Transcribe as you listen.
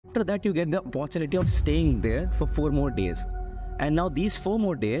After that, you get the opportunity of staying there for 4 more days. And now these 4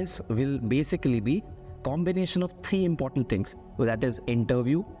 more days will basically be combination of 3 important things. So that is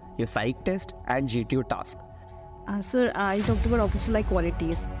interview, your psych test, and GTO task. Sir, you talked about officer-like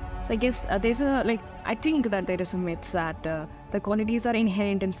qualities. So I guess I think that there is a myth that the qualities are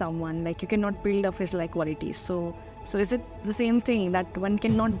inherent in someone, like you cannot build officer-like qualities. So is it the same thing that one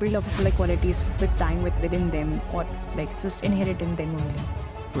cannot build officer-like qualities with time within them, or like it's just inherent in them only?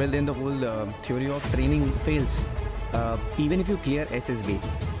 Well, then the whole theory of training fails. Even if you clear SSB,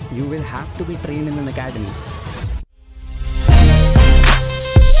 you will have to be trained in an academy.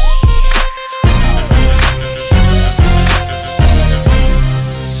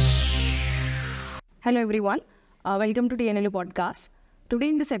 Hello everyone, welcome to DNLU podcast. Today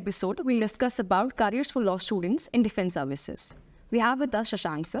in this episode, we'll discuss about careers for law students in defense services. We have with us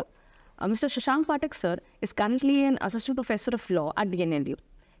Shashank sir. Mr. Shashank Pathak sir is currently an assistant professor of law at DNLU.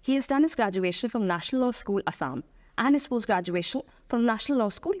 He has done his graduation from National Law School, Assam, and his post-graduation from National Law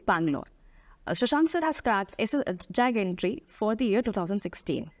School, Bangalore. Shashank sir has cracked a JAG entry for the year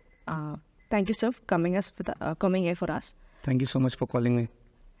 2016. Thank you sir for coming here for us. Thank you so much for calling me.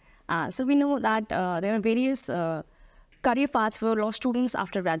 So we know that there are various career paths for law students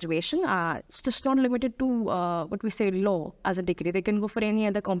after graduation. It's just not limited to what we say law as a degree. They can go for any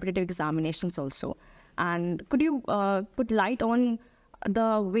other competitive examinations also. And could you put light on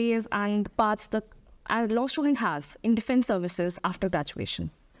the ways and paths that a law student has in defense services after graduation?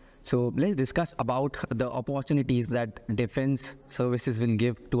 So let's discuss about the opportunities that defense services will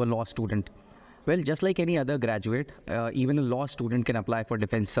give to a law student. Well, just like any other graduate, even a law student can apply for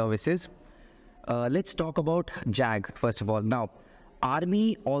defense services. Let's talk about JAG first of all. Now,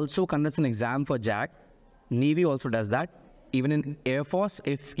 Army also conducts an exam for JAG. Navy also does that. Even in Air Force,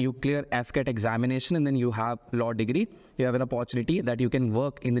 if you clear FCAT examination and then you have law degree, you have an opportunity that you can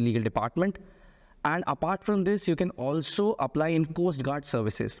work in the legal department. And apart from this, you can also apply in Coast Guard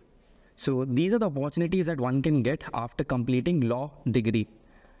services. So these are the opportunities that one can get after completing law degree.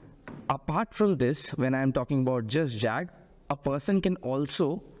 Apart from this, when I am talking about just JAG, a person can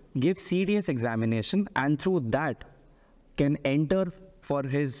also give CDS examination and through that can enter for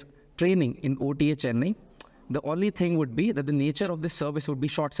his training in OTA Chennai. The only thing would be that the nature of this service would be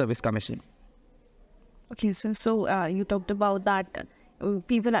short service commission. Okay, so you talked about that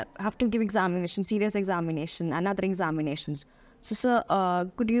people have to give examination, serious examination and other examinations. So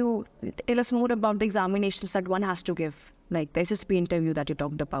sir, could you tell us more about the examinations that one has to give, like the SSB interview that you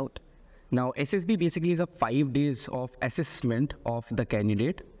talked about? Now, SSB basically is a 5 days of assessment of the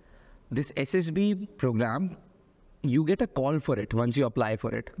candidate. This SSB program, you get a call for it once you apply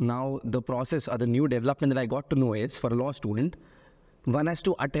for it. Now, the process or the new development that I got to know is for a law student, one has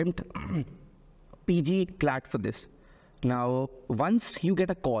to attempt PG clat for this. Now, once you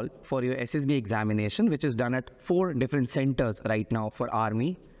get a call for your SSB examination, which is done at 4 different centers right now for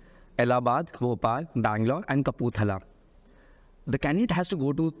Army, Allahabad, Bhopal, Bangalore, and Kapurthala. The candidate has to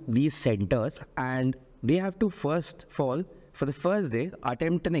go to these centers and they have to first of all, for the first day,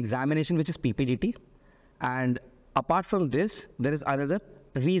 attempt an examination which is PPDT. And apart from this, there is another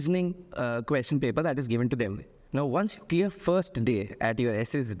reasoning question paper that is given to them. Now, once you clear first day at your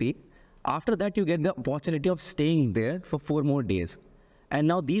SSB, after that, you get the opportunity of staying there for 4 more days. And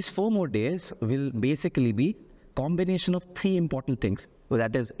now these 4 more days will basically be combination of 3 important things. So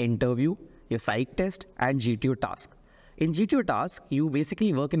that is interview, your psych test, and GTO task. In GTO task, you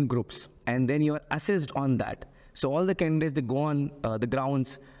basically work in groups and then you are assessed on that. So all the candidates, they go on the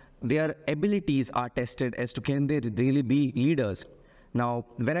grounds, their abilities are tested as to can they really be leaders. Now,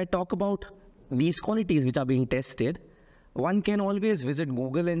 when I talk about these qualities which are being tested, one can always visit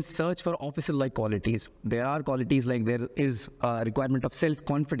Google and search for officer-like qualities. There are qualities like there is a requirement of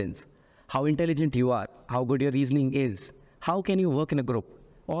self-confidence, how intelligent you are, how good your reasoning is, how can you work in a group.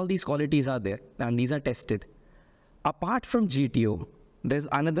 All these qualities are there and these are tested. Apart from GTO, there's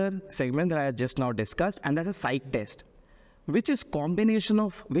another segment that I just now discussed, and that's a psych test, which is combination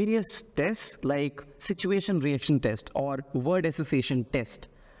of various tests like situation reaction test or word association test.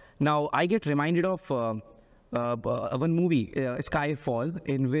 Now, I get reminded of one movie, Skyfall,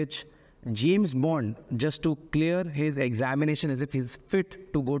 in which James Bond, just to clear his examination as if he's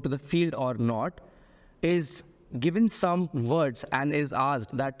fit to go to the field or not, is given some words and is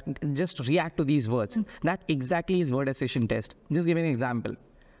asked that just react to these words. That exactly is word association test. Just give an example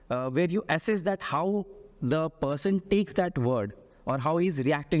where you assess that how the person takes that word or how he's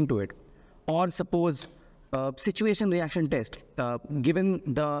reacting to it. Or suppose situation reaction test, given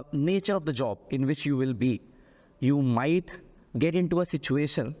the nature of the job in which you will be, you might get into a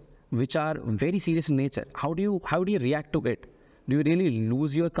situation which are very serious in nature. How do you react to it? Do you really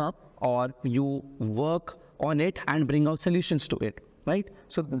lose your calm, or you work on it and bring out solutions to it, right?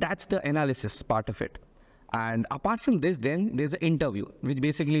 So that's the analysis part of it. And apart from this, then there's an interview, which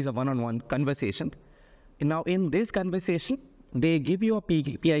basically is a one-on-one conversation. Now, in this conversation, they give you a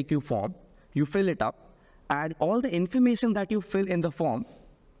PIQ form, you fill it up, and all the information that you fill in the form,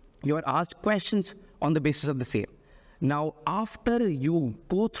 you are asked questions on the basis of the same. Now, after you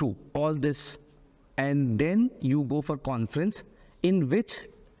go through all this, and then you go for conference in which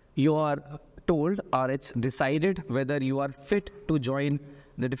you are told, or it's decided whether you are fit to join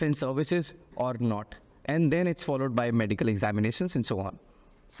the defense services or not. And then it's followed by medical examinations and so on.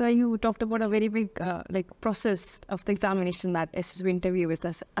 So you talked about a very big process of the examination, that SSB interview is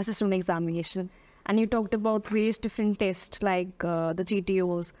the assessment examination. And you talked about various different tests like the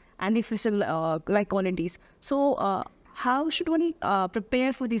GTOs and the physical qualities. So how should one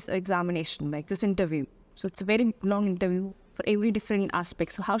prepare for this examination, like this interview? So it's a very long interview for every different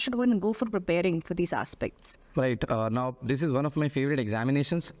aspect. So how should one go for preparing for these aspects? Right. Now, this is one of my favorite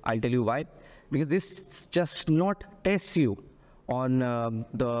examinations. I'll tell you why. Because this just not tests you on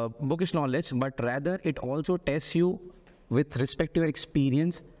the bookish knowledge, but rather it also tests you with respect to your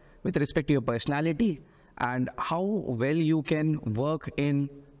experience, with respect to your personality, and how well you can work in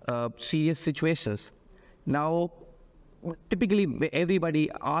serious situations. Now, typically everybody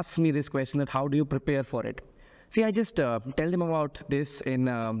asks me this question, that how do you prepare for it? See, I just tell them about this in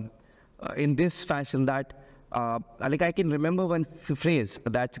this fashion, that like I can remember one phrase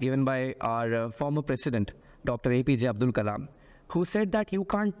that's given by our former president, Dr. APJ Abdul Kalam, who said that you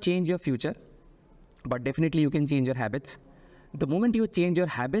can't change your future, but definitely you can change your habits. The moment you change your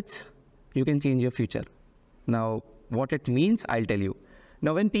habits, you can change your future. Now, what it means, I'll tell you.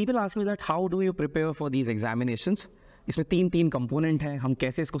 Now, when people ask me that, how do you prepare for these examinations? इसमें तीन component हैं, हम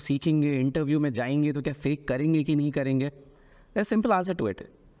कैसे इसको सीखेंगे, interview में जाएंगे तो क्या फेक करेंगे कि नहीं करेंगे? There's a simple answer to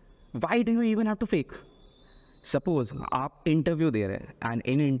it. Why do you even have to fake? Suppose आप इंटरव्यू दे रहे हैं, and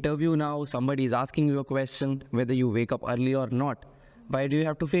in interview now somebody is asking you a question whether you wake up early or not. Why do you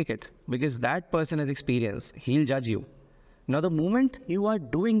have to fake it? Because that person has experience. He'll judge you. Now, the moment you are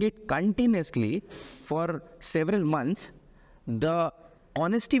doing it continuously for several months, the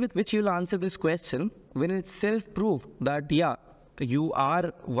honesty with which you'll answer this question will itself prove that, yeah, you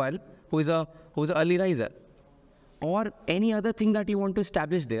are one who's an early riser, or any other thing that you want to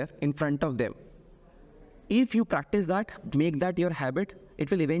establish there in front of them. If you practice that, make that your habit, it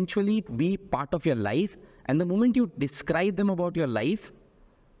will eventually be part of your life. And the moment you describe them about your life,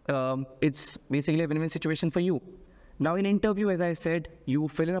 it's basically a win-win situation for you. Now, in interview, as I said, you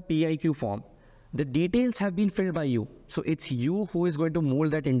fill in a PIQ form. The details have been filled by you. So it's you who is going to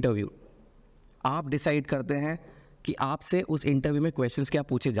mold that interview. आप decide करते हैं कि आपसे उस interview में questions क्या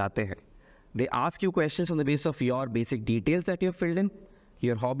पूछे जाते हैं. They ask you questions on the basis of your basic details that you have filled in,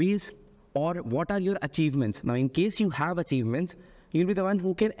 your hobbies, or what are your achievements. Now, in case you have achievements, you'll be the one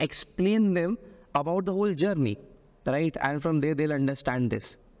who can explain them about the whole journey, right? And from there, they'll understand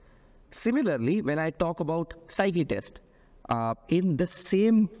this. Similarly, when I talk about psyche test, in the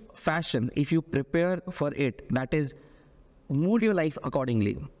same fashion, if you prepare for it, that is, mold your life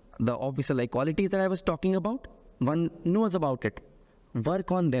accordingly. The officer-like qualities that I was talking about, one knows about it.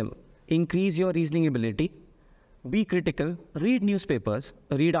 Work on them. Increase your reasoning ability. Be critical. Read newspapers.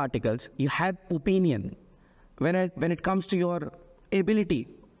 Read articles. You have opinion. When it comes to your ability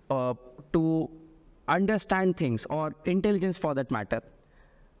to understand things, or intelligence for that matter,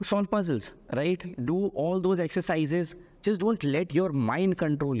 solve puzzles, right? Do all those exercises. Just don't let your mind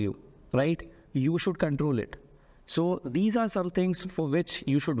control you, right? You should control it. So these are some things for which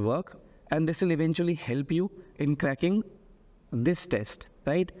you should work, and this will eventually help you in cracking this test,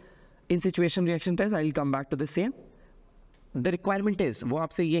 right? In situation reaction test, I'll come back to the same. The requirement is, वो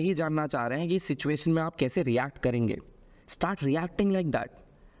आपसे यही जानना चाह रहे हैं कि situation में आप कैसे react करेंगे. Start reacting like that.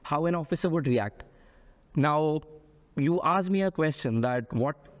 How an officer would react. Now, you ask me a question that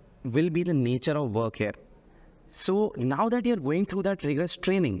what will be the nature of work here. So now that you're going through that rigorous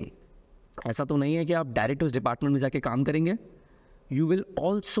training, ऐसा तो नहीं है कि आप direct उस department में जाके काम करेंगे. You will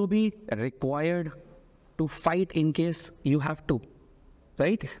also be required to fight in case you have to,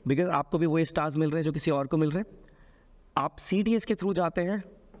 right? Because आपको भी वही stars मिल रहे हैं जो किसी और को मिल रहे हैं. आप CDS के थ्रू जाते हैं,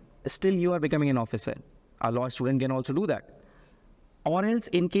 still you are becoming an officer. A law student can also do that. Or else,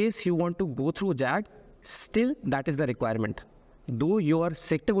 in case you want to go through JAG, still that is the requirement. Though your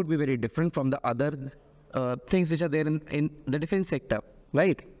sector would be very different from the other things which are there in the defense sector,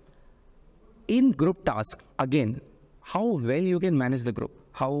 right? In group task, again, how well you can manage the group.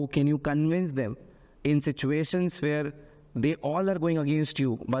 How can you convince them in situations where they all are going against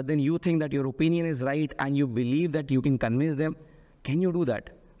you, but then you think that your opinion is right and you believe that you can convince them. Can you do that?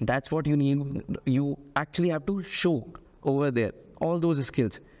 That's what you need. You actually have to show over there all those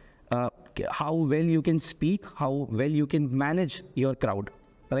skills. How well you can speak, how well you can manage your crowd,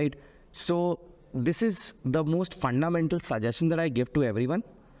 right? So this is the most fundamental suggestion that I give to everyone.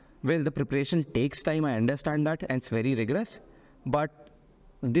 Well, the preparation takes time, I understand that, and it's very rigorous. But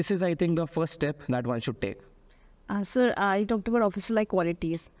this is, I think, the first step that one should take. Sir, you talked about officer-like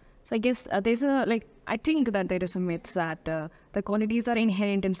qualities. So I guess there's I think that there is a myth that the qualities are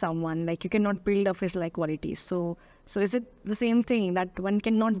inherent in someone, like you cannot build officer-like qualities. So is it the same thing that one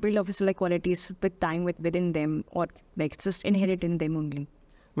cannot build officer-like qualities with time within them, or like it's just inherent in them only?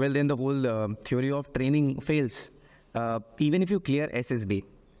 Well, then the whole theory of training fails. Even if you clear SSB,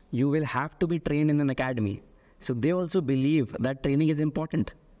 you will have to be trained in an academy. So they also believe that training is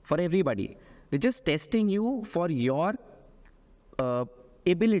important for everybody. They're just testing you for your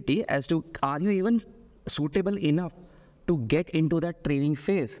ability as to are you even suitable enough to get into that training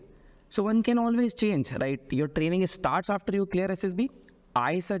phase. So one can always change, right? Your training starts after you clear SSB.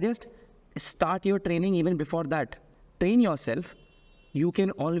 I suggest start your training even before that. Train yourself. You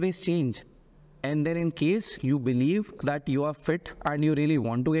can always change. And then in case you believe that you are fit and you really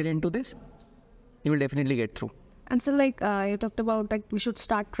want to get into this, you will definitely get through. And so you talked about we should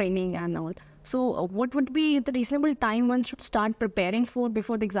start training and all. So what would be the reasonable time one should start preparing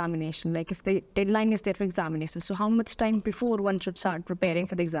before the examination? Like if the deadline is there for examination, so how much time before one should start preparing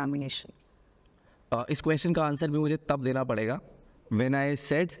for the examination? इस question का answer भी मुझे तब देना पड़ेगा when I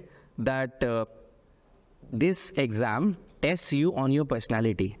said that this exam tests you on your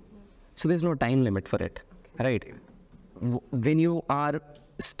personality. So there's no time limit for it, right? When you are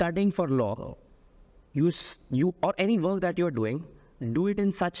studying for law, you or any work that you are doing, do it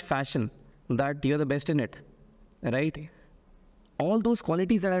in such fashion that you're the best in it, right? All those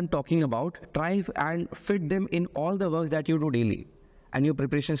qualities that I'm talking about, try and fit them in all the works that you do daily, and your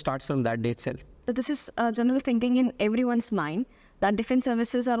preparation starts from that day itself. This is general thinking in everyone's mind that defense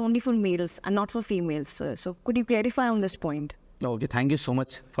services are only for males and not for females. So could you clarify on this point? Okay, thank you so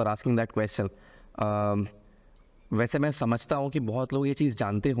much for asking that question. वैसे मैं समझता हूँ कि बहुत लोग ये चीज़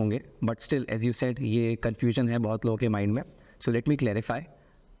जानते होंगे, but still, as you said, ये confusion है बहुत लोगों के mind में. So let me clarify.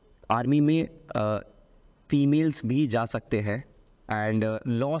 Army में फीमेल्स भी जा सकते हैं, एंड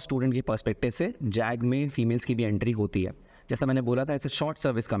लॉ स्टूडेंट के पर्सपेक्टिव से जैग में फीमेल्स की भी एंट्री होती है. जैसा मैंने बोला था, it's a short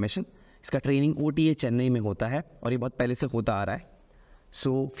service commission. इसका ट्रेनिंग OTA चेन्नई में होता है और ये बहुत पहले से होता आ रहा है.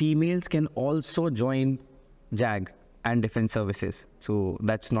 सो females can also join zag and defense services. So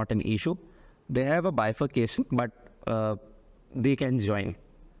that's not an issue. They have a bifurcation, but they can join.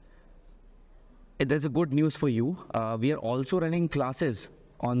 There's a good news for you. We are also running classes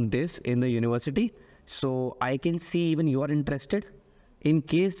on this in the university. So I can see even you are interested. In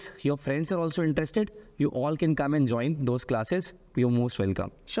case your friends are also interested, you all can come and join those classes. You're most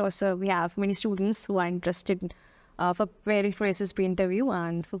welcome. Sure, sir. We have many students who are interested for preparing for SSB interview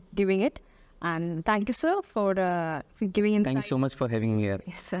and for giving it. And thank you, sir, for giving insight. Thank you so much for having me here.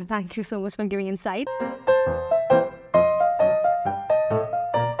 Yes, sir. Thank you so much for giving insight.